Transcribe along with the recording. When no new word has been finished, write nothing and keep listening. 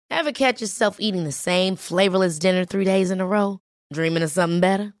Ever catch yourself eating the same flavorless dinner 3 days in a row? Dreaming of something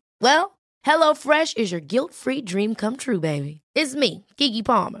better? Well, HelloFresh is your guilt-free dream come true, baby. It's me, Keke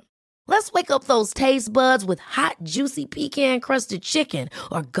Palmer. Let's wake up those taste buds with hot, juicy pecan-crusted chicken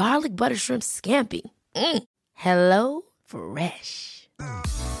or garlic butter shrimp scampi. Hello Fresh.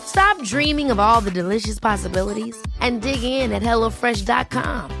 Stop dreaming of all the delicious possibilities and dig in at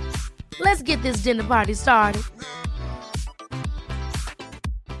HelloFresh.com. Let's get this dinner party started.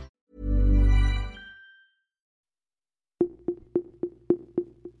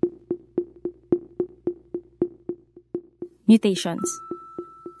 Mutations.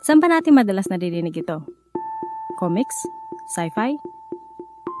 Saan ba natin madalas naririnig ito? Comics? Sci-fi?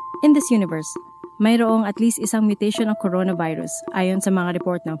 In this universe, mayroong at least isang mutation ng coronavirus ayon sa mga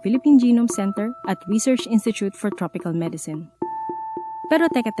report ng Philippine Genome Center at Research Institute for Tropical Medicine. Pero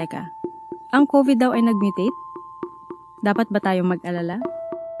teka, ang COVID daw ay nag-mutate? Dapat ba tayong mag-alala?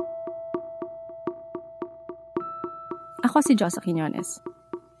 Ako si Josa Quiñones.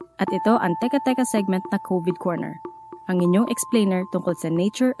 At ito ang Teka segment na COVID Corner, ang inyong explainer tungkol sa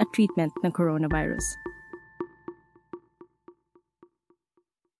nature at treatment ng coronavirus.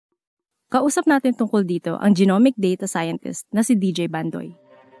 Kausap natin tungkol dito ang genomic data scientist na si DJ Bandoy.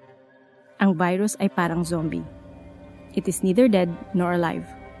 Ang virus ay parang zombie. It is neither dead nor alive.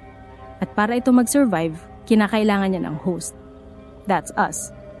 At para ito mag-survive, kinakailangan niya ng host. That's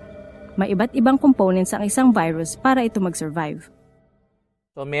us. May iba't ibang components ang isang virus para ito mag-survive.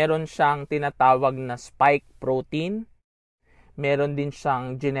 So meron siyang tinatawag na spike protein. Meron din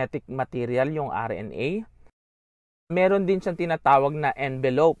siyang genetic material, yung RNA. Meron din siyang tinatawag na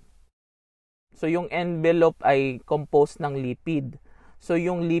envelope. So yung envelope ay composed ng lipid. So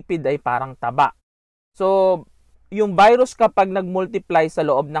yung lipid ay parang taba. So yung virus kapag nag-multiply sa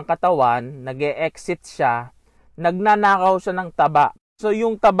loob ng katawan, nag-e-exit siya, nagnanakaw siya ng taba. So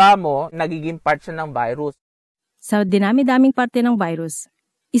yung taba mo, nagiging part siya ng virus. Sa dinami-daming parte ng virus,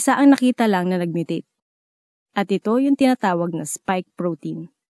 isa ang nakita lang na nag-mutate. At ito yung tinatawag na spike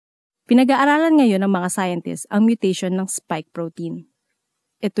protein. Pinag-aaralan ngayon ng mga scientists ang mutation ng spike protein.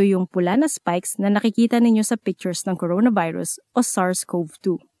 Ito yung pula na spikes na nakikita ninyo sa pictures ng coronavirus o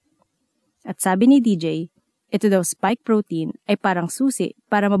SARS-CoV-2. At sabi ni DJ, ito daw spike protein ay parang susi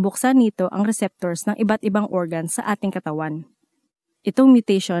para mabuksan nito ang receptors ng iba't ibang organ sa ating katawan. Itong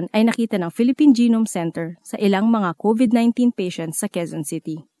mutation ay nakita ng Philippine Genome Center sa ilang mga COVID-19 patients sa Quezon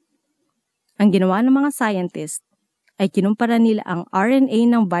City. Ang ginawa ng mga scientists ay kinumpara nila ang RNA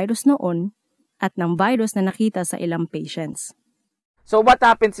ng virus noon at ng virus na nakita sa ilang patients. So what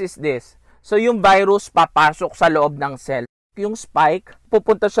happens is this. So yung virus papasok sa loob ng cell. Yung spike,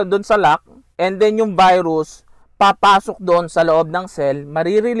 pupunta siya doon sa lock, and then yung virus papasok doon sa loob ng cell,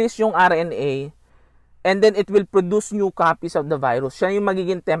 marirelease yung RNA, and then it will produce new copies of the virus. Siya yung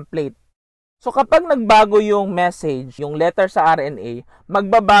magiging template. So kapag nagbago yung message, yung letter sa RNA,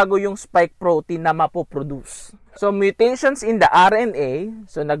 magbabago yung spike protein na mapoproduce. So mutations in the RNA,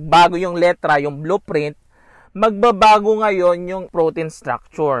 so nagbago yung letra, yung blueprint, magbabago ngayon yung protein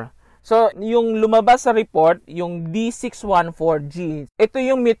structure. So yung lumabas sa report, yung D614G, ito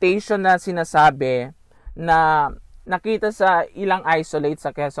yung mutation na sinasabi na nakita sa ilang isolate sa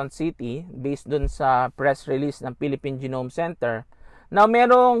Quezon City based dun sa press release ng Philippine Genome Center. Now,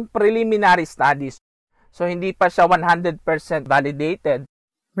 merong preliminary studies. So, hindi pa siya 100% validated.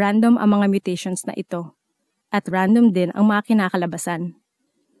 Random ang mga mutations na ito. At random din ang mga kinakalabasan.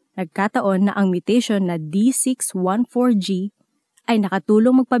 Nagkataon na ang mutation na D614G ay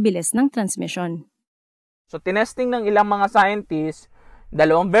nakatulong magpabilis ng transmission. So, tinesting ng ilang mga scientists,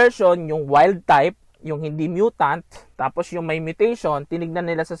 dalawang version, yung wild type, yung hindi mutant, tapos yung may mutation, tinignan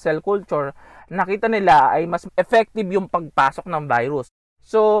nila sa cell culture, nakita nila ay mas effective yung pagpasok ng virus.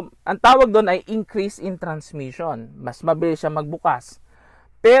 So, ang tawag doon ay increase in transmission. Mas mabilis siya magbukas.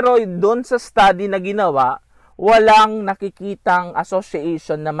 Pero doon sa study na ginawa, walang nakikitang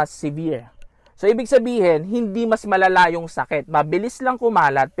association na mas severe. So, ibig sabihin, hindi mas malala yung sakit. Mabilis lang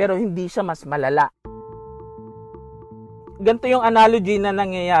kumalat, pero hindi siya mas malala. Ganito yung analogy na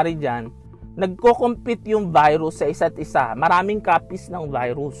nangyayari dyan. Nagko-compete yung virus sa isa't isa. Maraming copies ng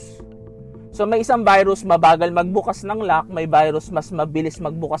virus. So may isang virus mabagal magbukas ng lock, may virus mas mabilis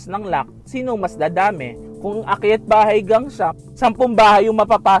magbukas ng lock. Sino mas dadami? Kung akyat bahay gang siya, 10 bahay yung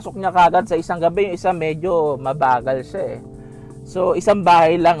mapapasok niya kagad sa isang gabi, yung isa medyo mabagal siya eh. So isang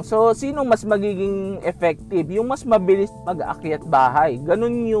bahay lang. So sino mas magiging effective? Yung mas mabilis mag-akyat bahay.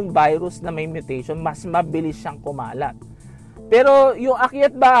 Ganun yung virus na may mutation, mas mabilis siyang kumalat. Pero yung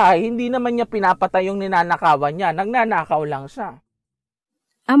akyat bahay, hindi naman niya pinapatay yung ninanakawan niya. Nagnanakaw lang siya.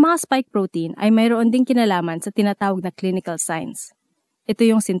 Ang mga spike protein ay mayroon ding kinalaman sa tinatawag na clinical signs. Ito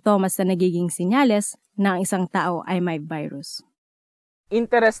yung sintomas na nagiging sinyales na ang isang tao ay may virus.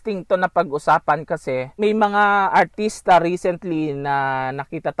 Interesting to na pag-usapan kasi may mga artista recently na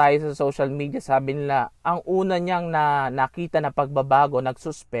nakita tayo sa social media, sabi nila ang una niyang nakita na pagbabago,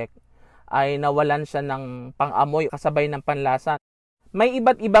 nagsuspect, ay nawalan siya ng pang-amoy kasabay ng panlasa. May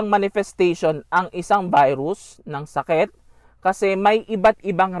iba't ibang manifestation ang isang virus ng sakit kasi may iba't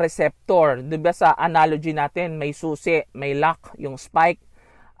ibang receptor. Diba sa analogy natin, may susi, may lock, yung spike,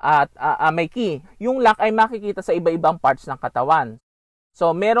 at may key. Yung lock ay makikita sa iba-ibang parts ng katawan.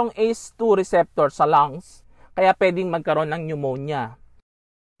 So, merong ACE2 receptor sa lungs, kaya pwedeng magkaroon ng pneumonia.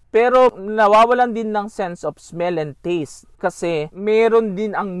 Pero nawawalan din ng sense of smell and taste kasi meron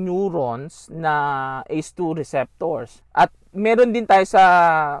din ang neurons na ACE2 receptors. At meron din tayo sa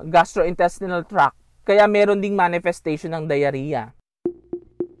gastrointestinal tract, kaya meron ding manifestation ng diarrhea.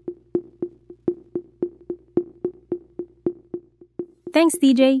 Thanks,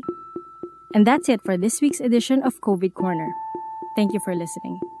 DJ. And that's it for this week's edition of COVID Corner. Thank you for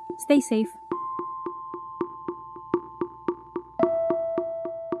listening. Stay safe.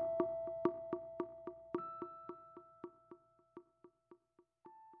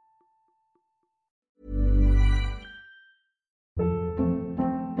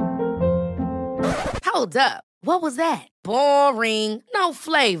 Hold up. What was that? Boring. No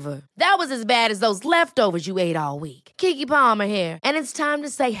flavor. That was as bad as those leftovers you ate all week. Keke Palmer here, and it's time to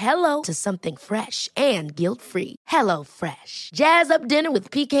say hello to something fresh and guilt-free. Hello Fresh. Jazz up dinner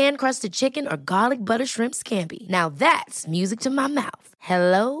with pecan-crusted chicken or garlic butter shrimp scampi. Now that's music to my mouth.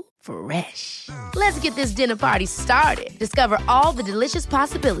 Hello Fresh. Let's get this dinner party started. Discover all the delicious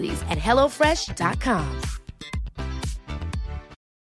possibilities at HelloFresh.com.